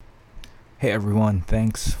Hey everyone,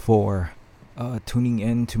 thanks for tuning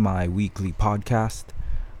in to my weekly podcast.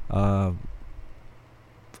 Uh,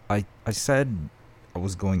 I said I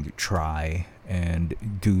was going to try and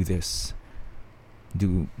do this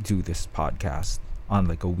podcast on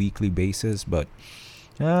like a weekly basis, but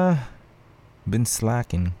uh, been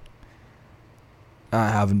slacking. I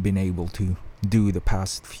haven't been able to do the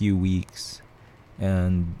past few weeks,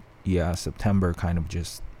 and yeah, September kind of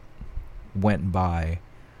just went by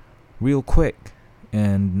real quick,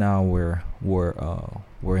 and now we're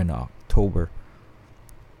in October,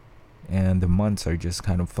 and the months are just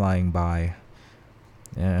kind of flying by.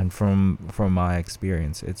 And from my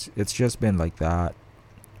experience, it's just been like that.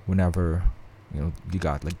 Whenever you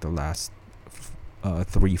got like the last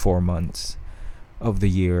 3-4 months of the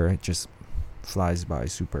year, it just flies by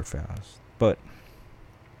super fast. But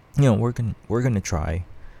we're gonna try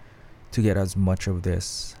to get as much of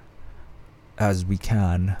this as we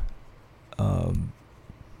can. Um,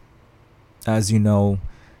 as we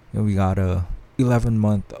got a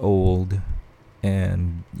 11-month-old,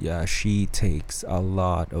 and yeah, she takes a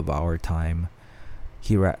lot of our time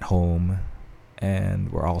here at home,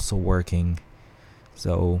 and we're also working,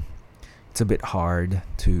 so it's a bit hard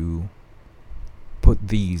to put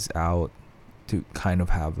these out to kind of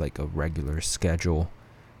have like a regular schedule.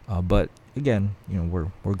 But again,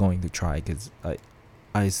 we're going to try, because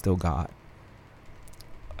I still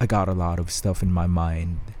I got a lot of stuff in my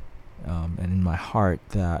mind, and in my heart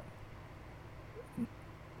that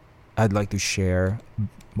I'd like to share,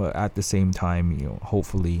 but at the same time,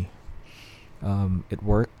 hopefully, it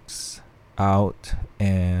works out,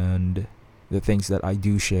 and the things that I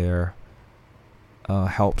do share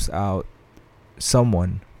helps out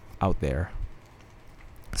someone out there.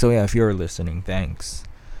 So yeah, if you're listening, thanks.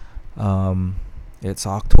 It's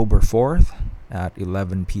October 4th at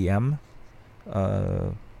 11 p.m.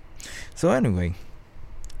 So anyway,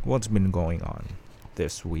 what's been going on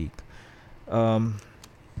this week? I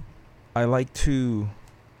like to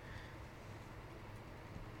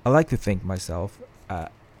think myself. I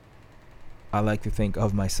like to think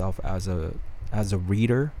of myself as a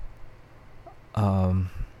reader.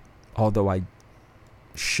 Although I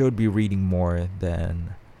should be reading more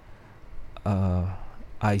than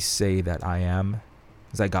I say that I am,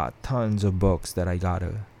 because I got tons of books that I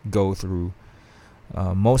gotta go through.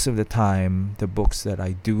 Most of the time, the books that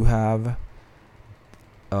I do have,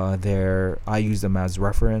 I use them as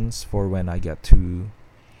reference for when I get to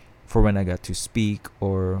speak,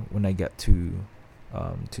 or when I get to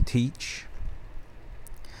teach.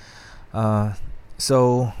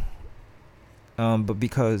 So, but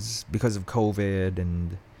because of COVID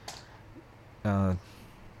and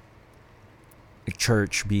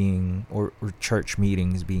church being or church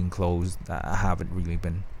meetings being closed, I haven't really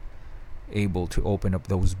been able to open up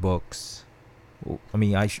those books. I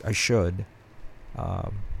mean, I should.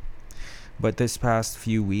 But this past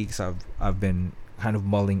few weeks, I've been kind of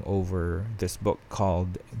mulling over this book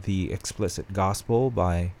called The Explicit Gospel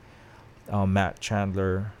by Matt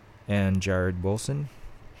Chandler and Jared Wilson.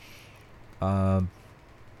 And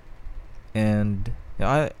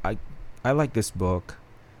I like this book,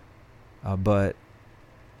 but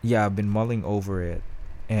yeah, I've been mulling over it,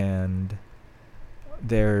 and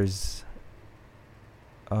there's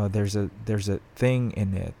a thing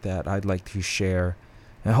in it that I'd like to share,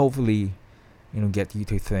 and hopefully, get you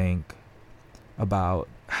to think about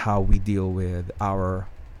how we deal with our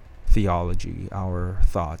theology, our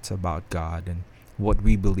thoughts about God, and what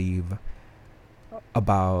we believe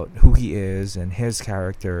about who He is and His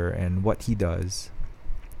character and what He does.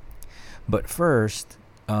 But first,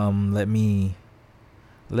 let me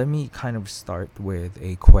kind of start with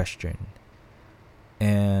a question.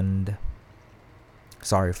 And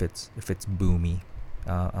sorry if it's boomy.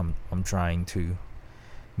 I'm trying to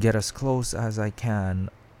get as close as I can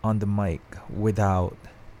on the mic without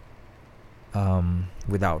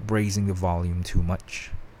raising the volume too much,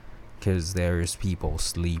 because there's people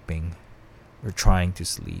sleeping or trying to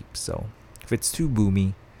sleep. So if it's too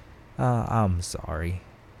boomy, I'm sorry.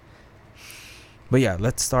 But yeah,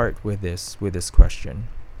 let's start with this question.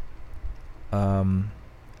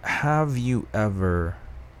 Have you ever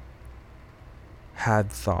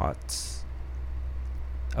had thoughts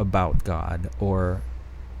about God, or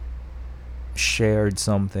shared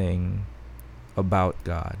something about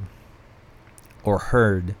God, or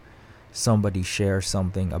heard somebody share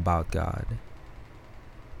something about God,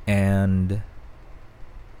 and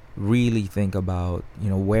really think about,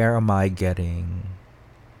 where am I getting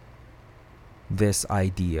this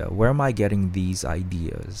idea? Where am I getting these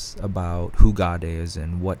ideas about who God is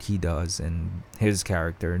and what He does and His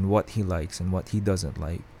character and what He likes and what He doesn't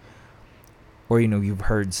like? or you've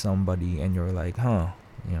heard somebody and you're like, I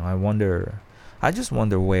just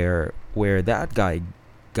wonder where that guy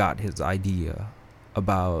got his idea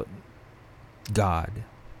about God.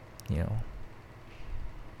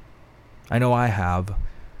 I know I have.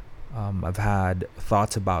 I've had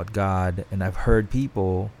thoughts about God, and I've heard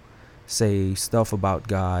people say stuff about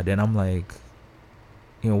God, and I'm like,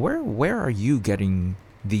 where are you getting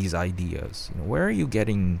these ideas? Where are you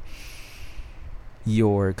getting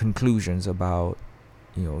your conclusions about,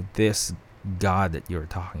 this God that you're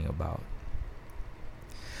talking about?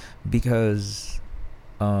 Because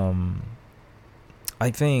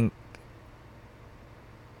I think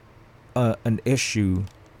an issue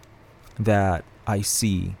that I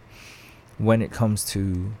see when it comes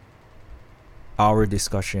to our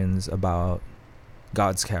discussions about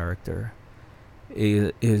God's character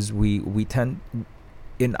is we tend,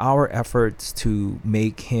 in our efforts to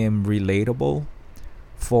make him relatable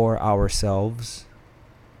for ourselves,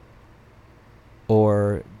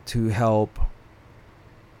 or to help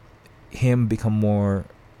him become more,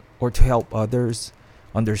 or to help others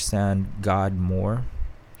understand God more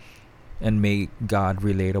and make God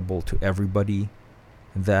relatable to everybody,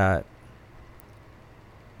 that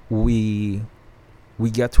we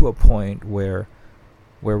get to a point where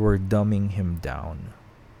we're dumbing him down,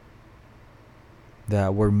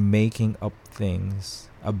 that we're making up things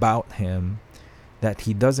about him that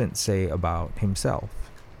he doesn't say about himself.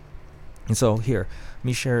 And so here,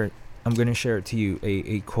 I'm going to share it to you,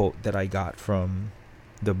 a quote that I got from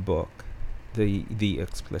the book, the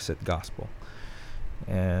Explicit Gospel.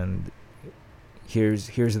 And here's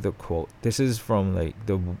the quote. This is from like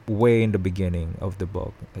the way in the beginning of the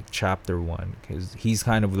book, like chapter 1, because he's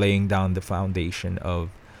kind of laying down the foundation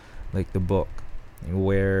of like the book,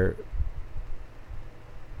 where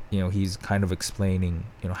he's kind of explaining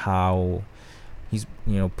how he's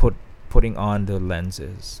putting on the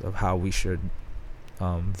lenses of how we should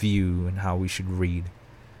view and how we should read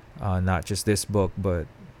not just this book, but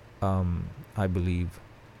I believe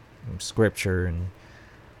scripture. And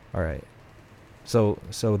all right, so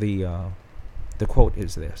the quote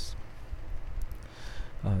is this: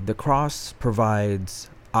 the cross provides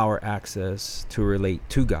our access to relate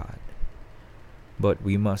to God, but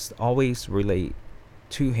we must always relate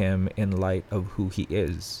to him in light of who he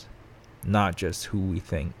is, not just who we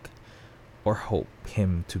think or hope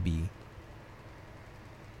him to be.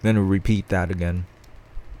 I'm going to repeat that again.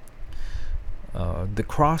 The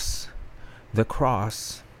cross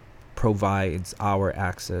provides our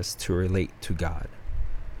access to relate to God,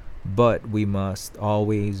 but we must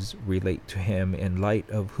always relate to him in light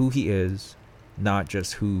of who he is, not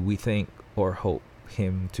just who we think or hope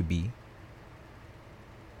him to be.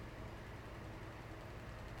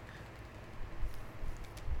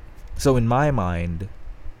 So in my mind,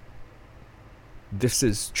 this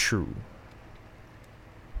is true.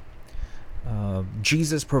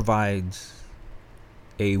 Jesus provides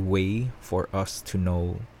a way for us to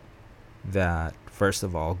know that, first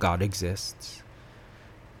of all, God exists.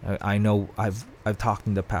 I know I've talked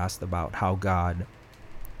in the past about how God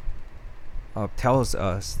tells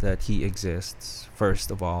us that he exists, first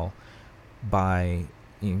of all, by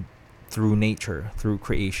through nature, through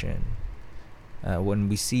creation. When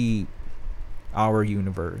we see our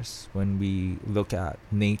universe, when we look at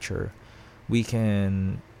nature, we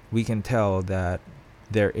can tell that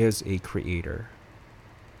there is a creator,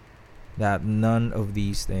 that none of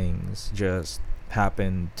these things just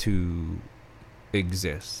happen to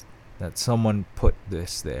exist, that someone put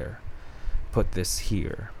this there, put this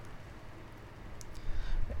here.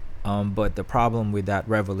 But the problem with that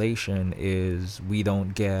revelation is we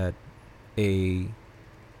don't get a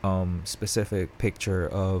specific picture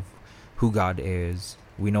of who God is.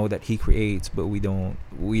 We know that he creates, but we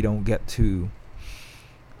don't get to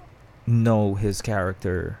know his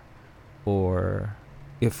character, or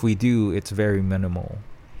if we do, it's very minimal.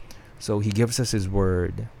 So he gives us his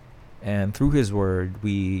word, and through his word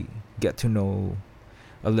we get to know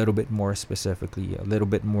a little bit more specifically, a little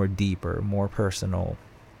bit more deeper, more personal,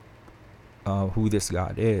 who this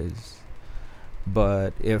God is.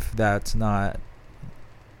 But if that's not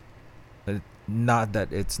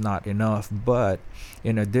that it's not enough, but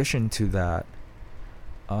in addition to that,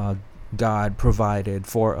 God provided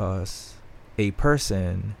for us a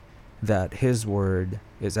person that his word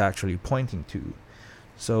is actually pointing to.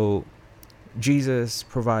 So Jesus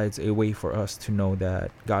provides a way for us to know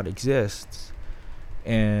that God exists,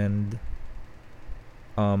 and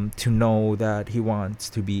to know that he wants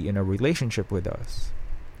to be in a relationship with us,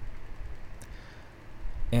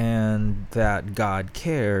 and that God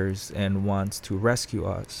cares and wants to rescue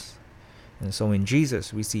us, And so in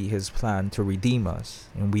Jesus we see his plan to redeem us,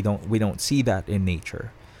 and we don't see that in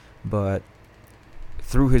nature, but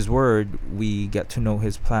through his word we get to know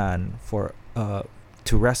his plan for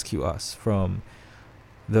to rescue us from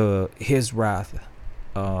his wrath,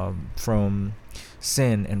 from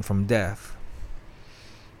sin and from death.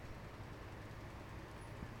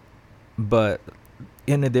 But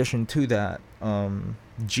in addition to that,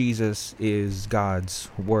 Jesus is God's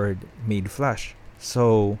word made flesh.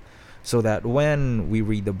 So that when we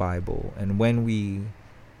read the Bible and when we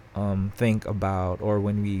think about, or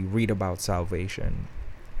when we read about salvation,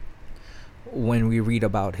 when we read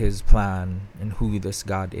about his plan and who this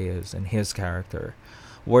God is and his character,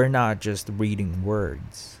 we're not just reading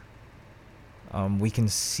words. We can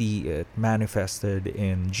see it manifested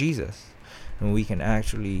in Jesus, and we can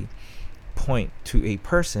actually point to a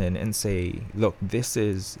person and say, look,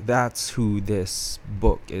 that's who this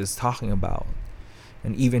book is talking about.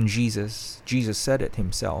 And even Jesus said it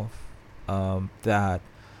himself, that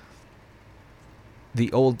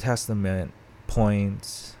the Old Testament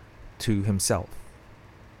points to himself.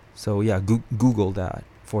 So yeah, Google that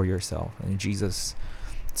for yourself. And Jesus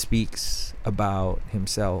speaks about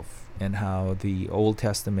himself and how the Old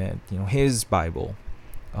Testament, his Bible,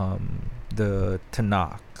 the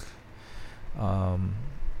Tanakh,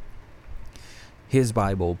 his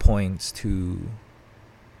Bible points to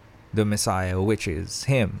the Messiah, which is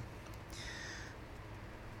him.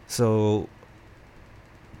 So,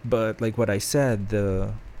 but like what I said,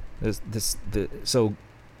 the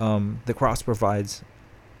cross provides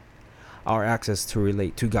our access to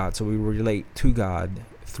relate to God. So we relate to God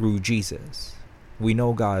through Jesus. We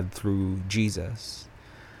know God through Jesus.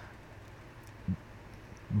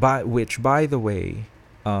 By the way,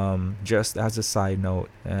 just as a side note,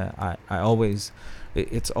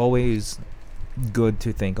 it's always good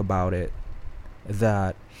to think about it,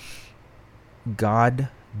 that God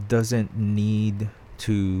doesn't need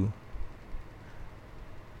to,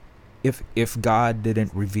 if God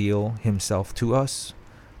didn't reveal himself to us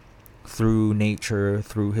through nature,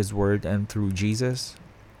 through his word, and through Jesus,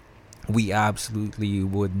 we absolutely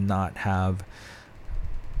would not have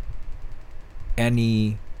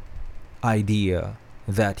any idea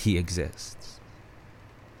that he exists.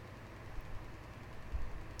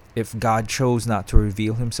 If God chose not to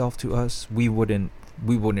reveal himself to us, we wouldn't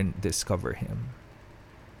discover him.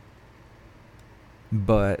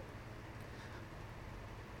 But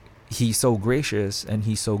he's so gracious and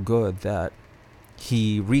he's so good that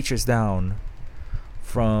he reaches down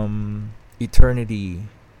from eternity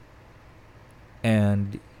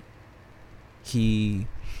and he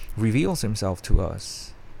reveals himself to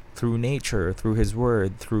us through nature, through his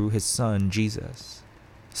word, through his son Jesus.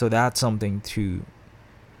 So that's something to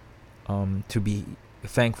be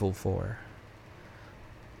thankful for.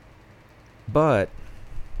 But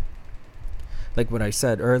like what I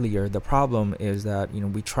said earlier, the problem is that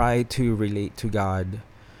we try to relate to God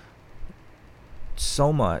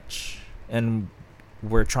so much, and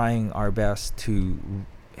we're trying our best to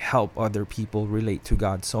help other people relate to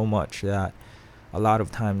God so much that a lot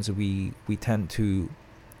of times we tend to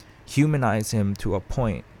humanize him to a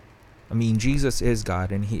point. I mean, Jesus is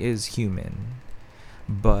God and he is human,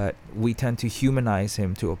 but we tend to humanize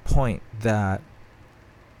him to a point that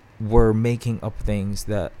we're making up things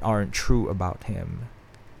that aren't true about him,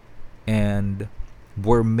 and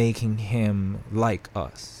we're making him like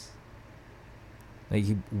us. Like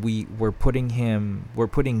we're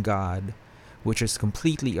putting God, which is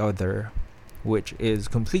completely other, which is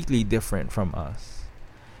completely different from us,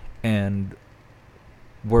 and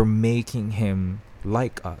we're making him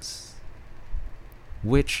like us,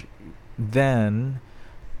 which then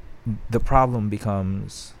the problem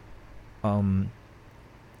becomes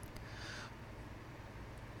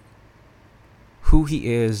who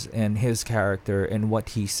he is and his character and what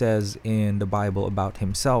he says in the Bible about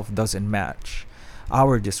himself doesn't match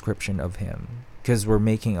our description of him, because we're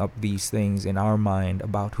making up these things in our mind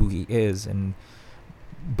about who he is,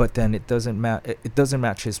 but then it doesn't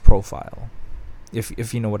match his profile,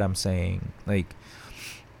 if you know what I'm saying. Like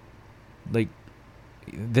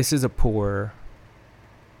this is a poor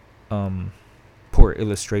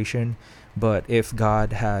illustration, but if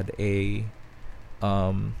God had a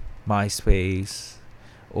MySpace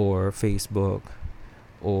or Facebook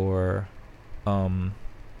or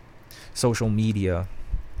social media,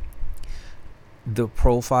 the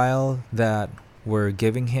profile that we're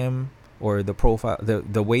giving him, or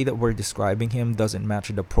the way that we're describing him, doesn't match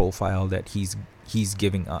the profile that he's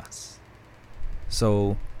giving us.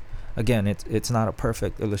 So again, it's not a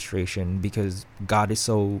perfect illustration, because God is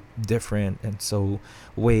so different and so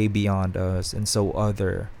way beyond us and so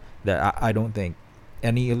other that I don't think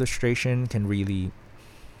any illustration can really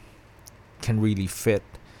fit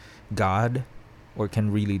God, or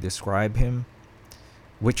can really describe him,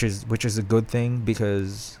 which is a good thing,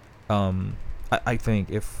 because I think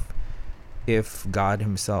if God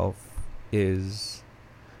himself is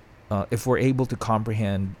if we're able to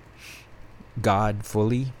comprehend God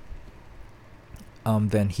fully,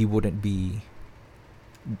 then he wouldn't be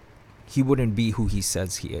who he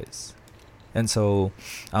says he is. And so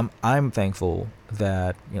I'm thankful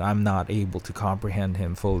that I'm not able to comprehend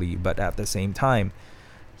him fully, but at the same time,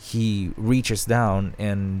 he reaches down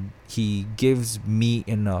and he gives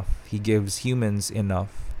humans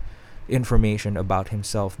enough information about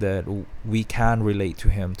himself that we can relate to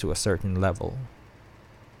him to a certain level,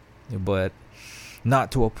 but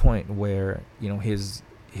not to a point where his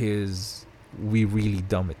we really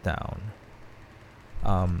dumb it down.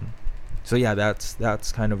 So yeah,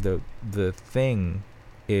 that's kind of the thing,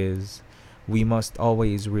 is we must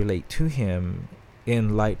always relate to him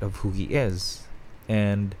in light of who he is,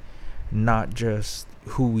 and not just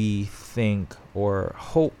who we think or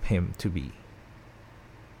hope him to be.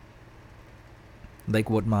 Like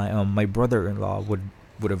what my brother-in-law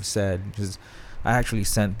would have said, because I actually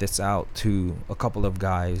sent this out to a couple of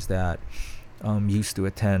guys that used to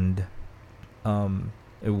attend a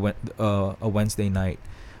Wednesday night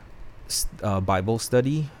Bible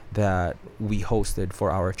study that we hosted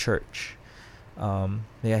for our church.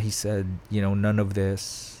 He said, none of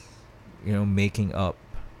this, making up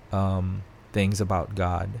things about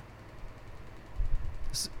God,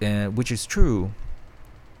 and which is true.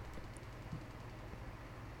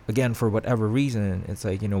 Again, for whatever reason, it's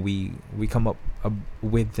like we come up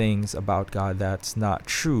with things about God that's not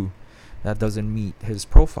true, that doesn't meet his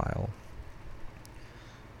profile.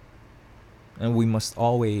 And we must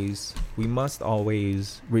always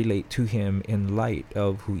relate to him in light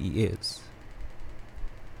of who he is.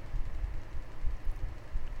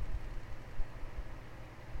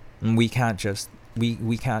 And we can't just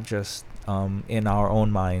in our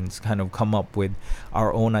own minds kind of come up with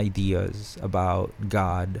our own ideas about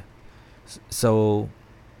God. So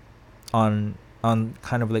on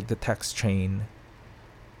kind of like the text chain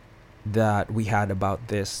that we had about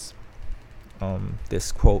this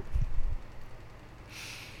this quote,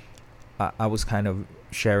 I was kind of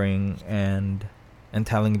sharing and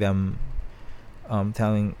telling them,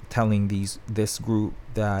 telling this group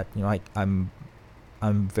that I'm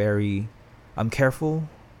careful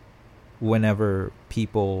whenever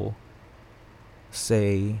people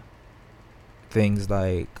say things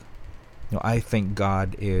like, I think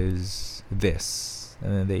God is this,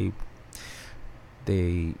 and then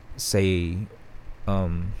they say,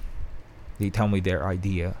 they tell me their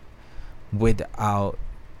idea without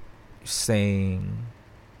saying,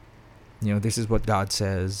 this is what God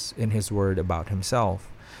says in his word about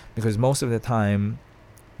himself. Because most of the time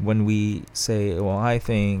when we say, well, I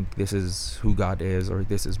think this is who God is, or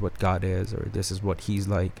this is what God is, or this is what he's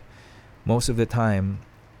like, most of the time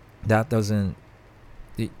that doesn't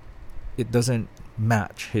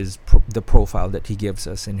match the profile that he gives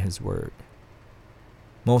us in his word.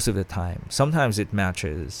 Most of the time. Sometimes it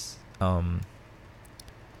matches, but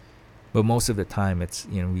most of the time it's,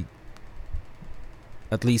 we,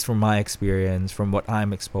 at least from my experience, from what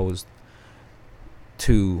I'm exposed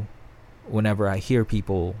to, whenever I hear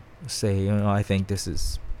people say, I think this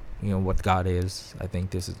is, what God is, I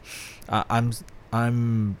think this is,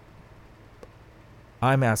 I'm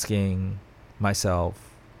asking myself,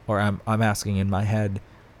 or I'm asking in my head,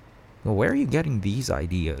 well, where are you getting these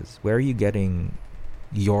ideas? Where are you getting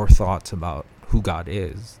your thoughts about who God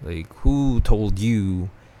is? Like, who told you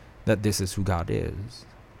that this is who God is?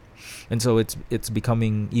 And so it's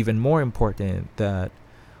becoming even more important that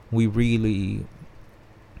we really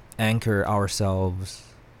anchor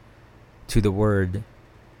ourselves to the word,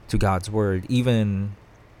 to God's word, even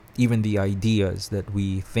the ideas that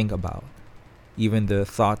we think about, even the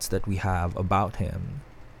thoughts that we have about him.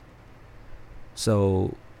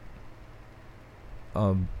 So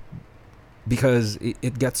because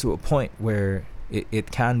it gets to a point where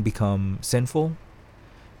it can become sinful,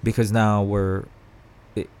 because now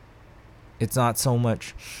it's not so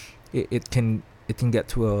much, it can get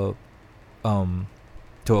to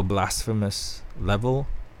a blasphemous level,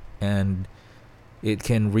 and it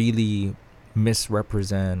can really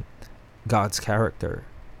misrepresent God's character.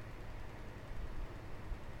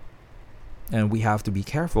 And we have to be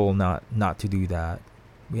careful not to do that.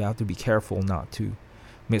 We have to be careful not to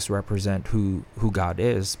misrepresent who God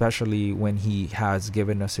is, especially when he has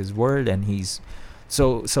given us his word, and he's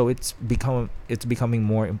so it's becoming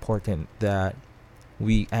more important that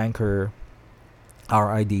we anchor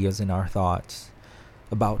our ideas and our thoughts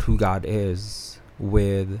about who God is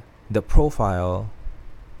with the profile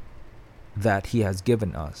that he has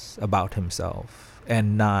given us about himself,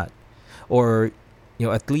 and not, or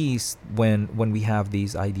at least when we have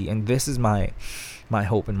these ideas. And this is my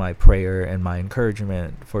hope and my prayer and my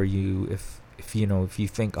encouragement for you, if you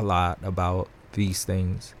think a lot about these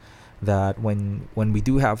things, that when we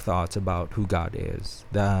do have thoughts about who God is,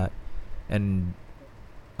 that, and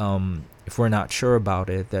if we're not sure about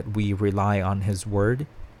it, that we rely on his word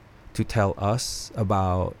to tell us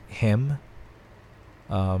about him.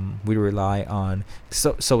 We rely on,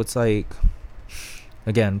 so it's like,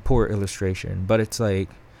 again, poor illustration, but it's like,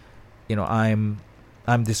 I'm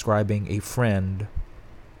describing a friend,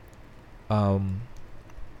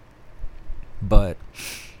 but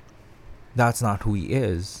that's not who he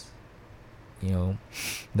is.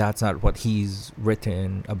 That's not what he's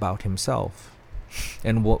written about himself.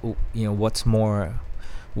 And what's more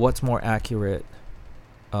accurate,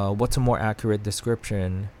 what's a more accurate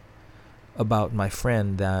description about my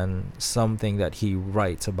friend than something that he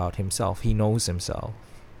writes about himself? He knows himself.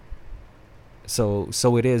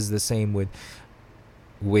 So it is the same with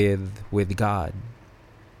God.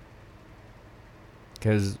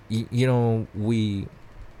 Because we,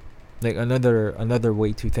 like, another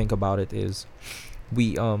way to think about it is,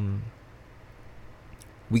 we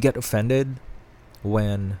get offended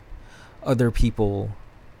when other people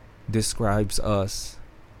describes us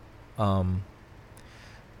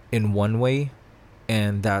in one way,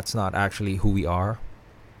 and that's not actually who we are.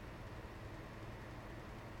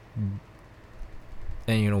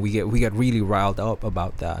 And we get really riled up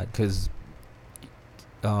about that, because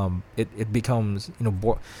it becomes,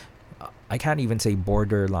 I can't even say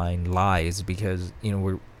borderline lies, because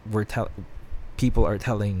people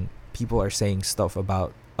are saying stuff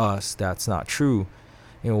about us that's not true.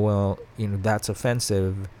 That's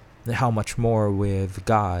offensive. How much more with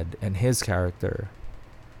God and his character?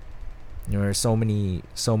 There's so many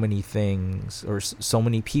things, or so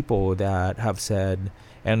many people that have said,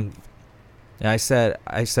 and I said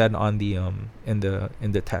on the in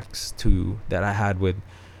the text too, that I had with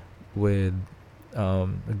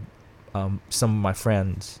some of my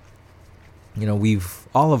friends.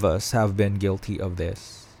 All of us have been guilty of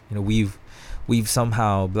this. We've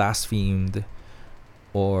somehow blasphemed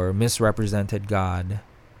or misrepresented God.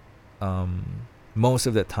 Most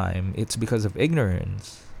of the time it's because of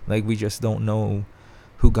ignorance. Like, we just don't know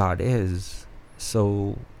who God is.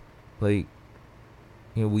 So, like,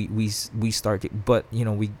 we start, but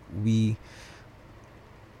we're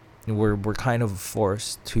kind of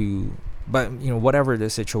forced to, but whatever the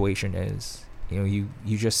situation is, you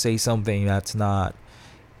just say something that's not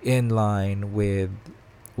in line with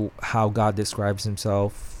how God describes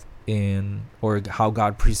himself or how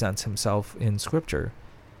God presents himself in scripture.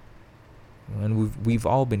 And we've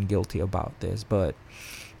all been guilty about this, but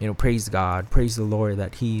praise God, praise the Lord,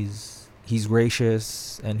 that he's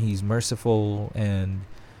gracious and he's merciful, and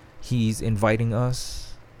he's inviting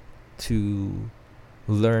us to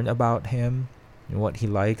learn about him and what he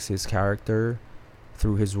likes, his character,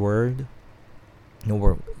 through his word.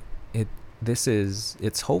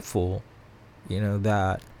 It's hopeful,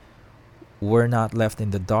 that we're not left in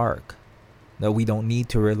the dark, that we don't need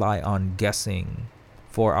to rely on guessing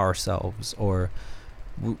for ourselves, or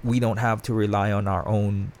we don't have to rely on our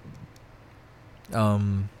own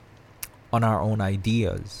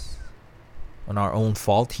ideas, on our own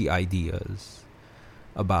faulty ideas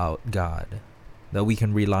about God, that we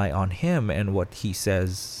can rely on him and what he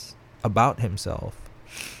says about himself.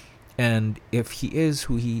 And if he is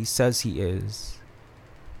who he says he is,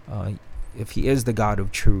 if he is the God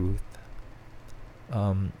of truth,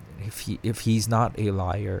 if he's not a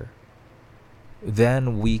liar,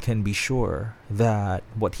 then we can be sure that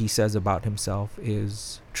what he says about himself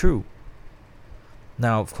is true.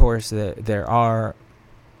 Now, of course, there are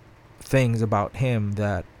things about him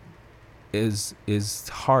that is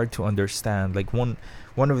hard to understand. Like, one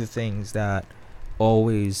of the things that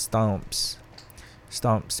always stumps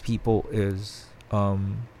people is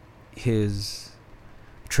his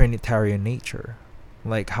Trinitarian nature.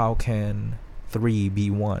 Like, how can three be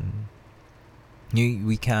one?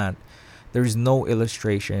 We can't. There's no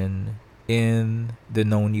illustration in the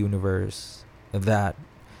known universe that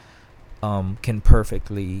can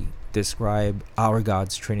perfectly describe our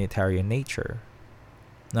God's Trinitarian nature.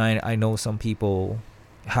 Now, I know some people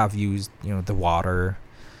have used, the water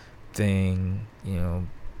thing,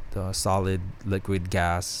 the solid, liquid,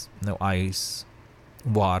 gas, ice,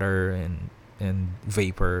 water, and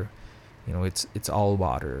vapor. It's all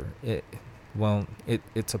water.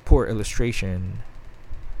 It's a poor illustration.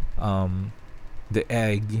 the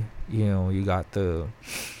egg, you got the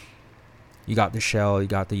shell, you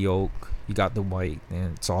got the yolk, you got the white,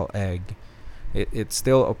 and it's all egg. It's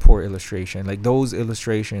still a poor illustration. Like, those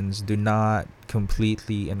illustrations do not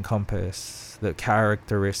completely encompass the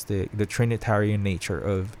the Trinitarian nature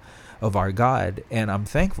of our God, and I'm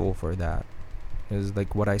thankful for that. Because,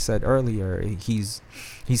 like what I said earlier, he's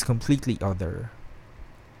completely other.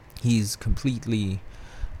 He's completely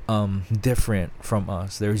different from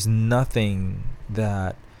us. There's nothing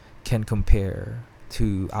that can compare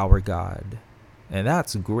to our God, and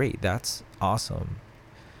that's great. That's awesome.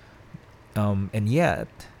 And yet,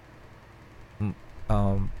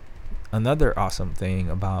 another awesome thing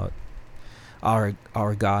about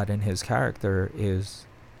our God and His character is,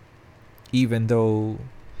 even though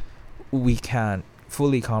we can't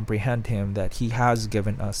fully comprehend Him, that He has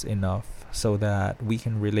given us enough so that we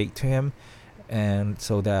can relate to Him, and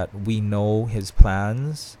so that we know His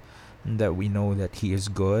plans, and that we know that He is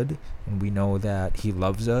good, and we know that He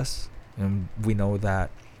loves us, and we know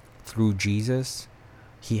that through Jesus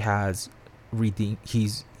He has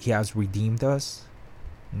redeemed us,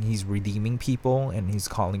 and He's redeeming people, and He's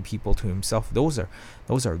calling people to Himself. Those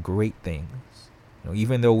are great things.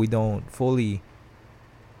 Even though we don't fully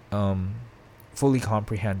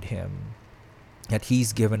comprehend Him, that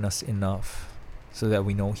He's given us enough so that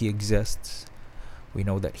we know He exists, we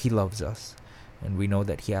know that He loves us, and we know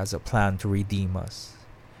that He has a plan to redeem us,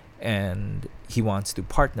 and He wants to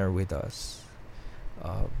partner with us.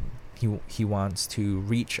 He wants to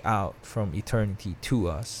reach out from eternity to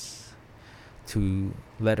us to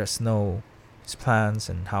let us know His plans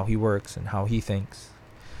and how He works and how He thinks.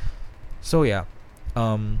 So yeah,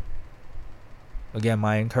 again,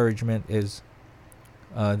 my encouragement is,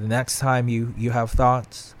 the next time you have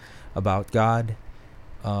thoughts about God,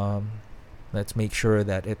 let's make sure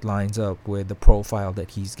that it lines up with the profile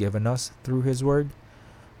that He's given us through His Word,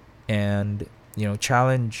 and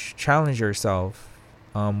challenge yourself.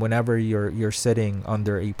 Whenever you're sitting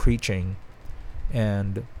under a preaching,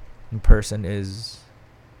 and a person is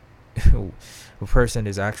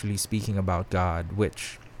actually speaking about God,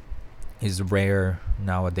 which is rare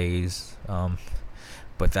nowadays,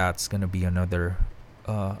 but that's gonna be another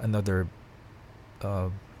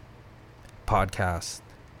podcast,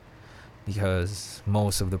 because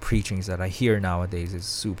most of the preachings that I hear nowadays is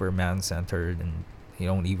super man-centered, and they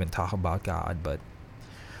don't even talk about God. But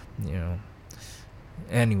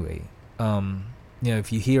anyway,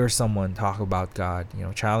 if you hear someone talk about God,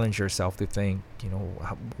 challenge yourself to think,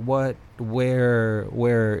 where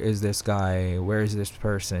is this guy, where is this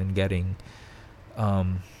person getting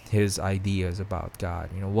his ideas about God?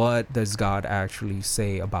 What does God actually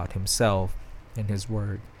say about Himself in His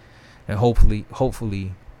Word? And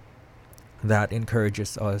hopefully that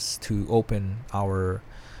encourages us to open our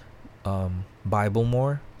Bible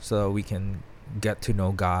more, so that we can get to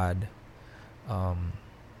know God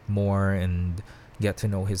more, and get to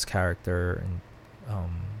know His character, and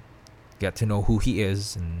get to know who He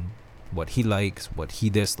is, and what He likes, what He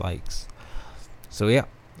dislikes. So yeah,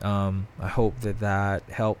 I hope that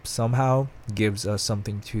helps somehow, gives us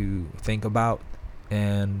something to think about,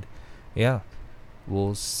 and yeah,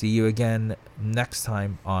 we'll see you again next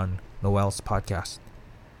time on Noel's podcast.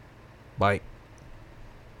 Bye.